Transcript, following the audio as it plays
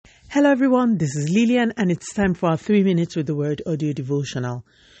Hello everyone, this is Lillian and it's time for our 3 minutes with the word audio devotional.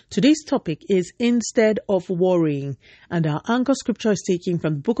 Today's topic is instead of worrying, and our anchor scripture is taken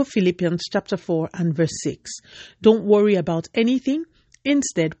from the book of Philippians chapter 4 and verse 6. Don't worry about anything,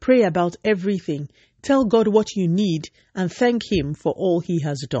 instead pray about everything. Tell God what you need and thank Him for all He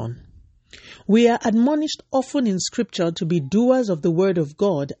has done. We are admonished often in scripture to be doers of the word of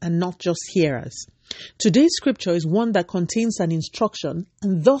God and not just hearers. Today's scripture is one that contains an instruction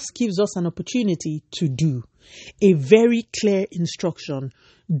and thus gives us an opportunity to do. A very clear instruction.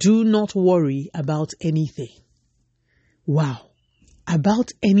 Do not worry about anything. Wow.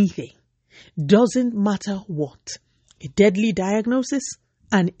 About anything. Doesn't matter what. A deadly diagnosis,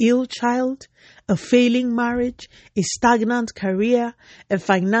 an ill child, a failing marriage, a stagnant career, a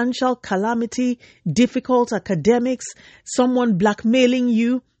financial calamity, difficult academics, someone blackmailing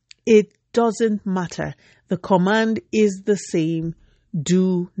you. It doesn't matter. The command is the same.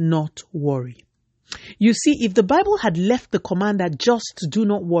 Do not worry. You see, if the Bible had left the command at just do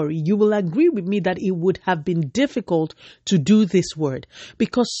not worry, you will agree with me that it would have been difficult to do this word,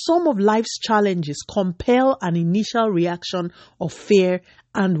 because some of life's challenges compel an initial reaction of fear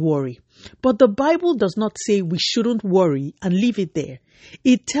and worry. But the Bible does not say we shouldn't worry and leave it there.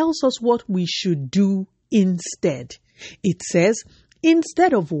 It tells us what we should do instead. It says,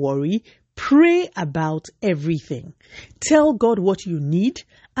 instead of worry, pray about everything. Tell God what you need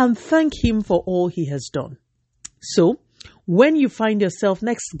and thank Him for all He has done. So, when you find yourself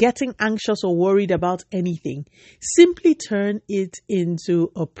next getting anxious or worried about anything, simply turn it into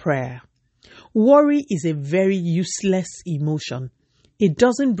a prayer. Worry is a very useless emotion. It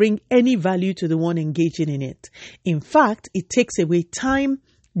doesn't bring any value to the one engaging in it. In fact, it takes away time,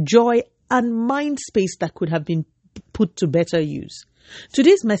 joy, and mind space that could have been put to better use.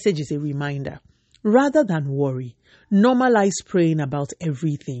 Today's message is a reminder. Rather than worry, normalize praying about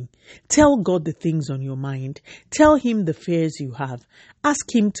everything. Tell God the things on your mind. Tell Him the fears you have.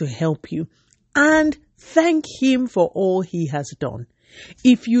 Ask Him to help you. And thank Him for all He has done.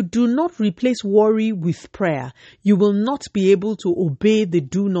 If you do not replace worry with prayer, you will not be able to obey the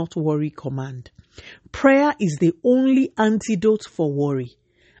do not worry command. Prayer is the only antidote for worry.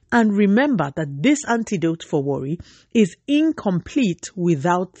 And remember that this antidote for worry is incomplete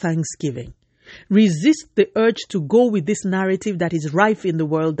without thanksgiving. Resist the urge to go with this narrative that is rife in the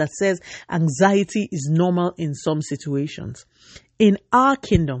world that says anxiety is normal in some situations. In our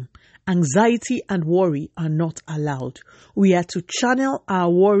kingdom, anxiety and worry are not allowed. We are to channel our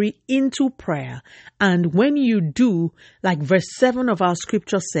worry into prayer. And when you do, like verse 7 of our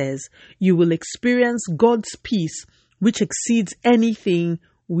scripture says, you will experience God's peace, which exceeds anything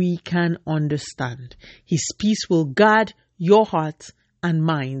we can understand. His peace will guard your heart and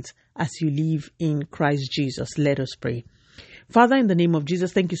mind as you live in Christ Jesus. Let us pray. Father, in the name of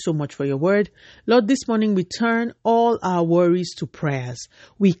Jesus, thank you so much for your word. Lord, this morning we turn all our worries to prayers.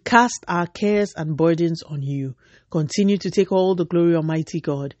 We cast our cares and burdens on you. Continue to take all the glory, Almighty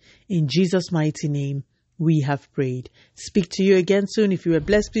God. In Jesus' mighty name, we have prayed. Speak to you again soon. If you were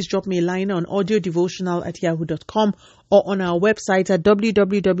blessed, please drop me a line on audiodevotional@yahoo.com or on our website at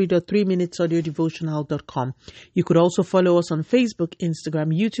www.3minutesaudiodevotional.com. You could also follow us on Facebook,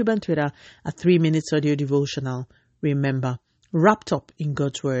 Instagram, YouTube, and Twitter at 3 Minutes Audio Devotional. Remember, wrapped up in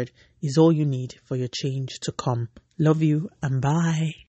God's word is all you need for your change to come. Love you and bye.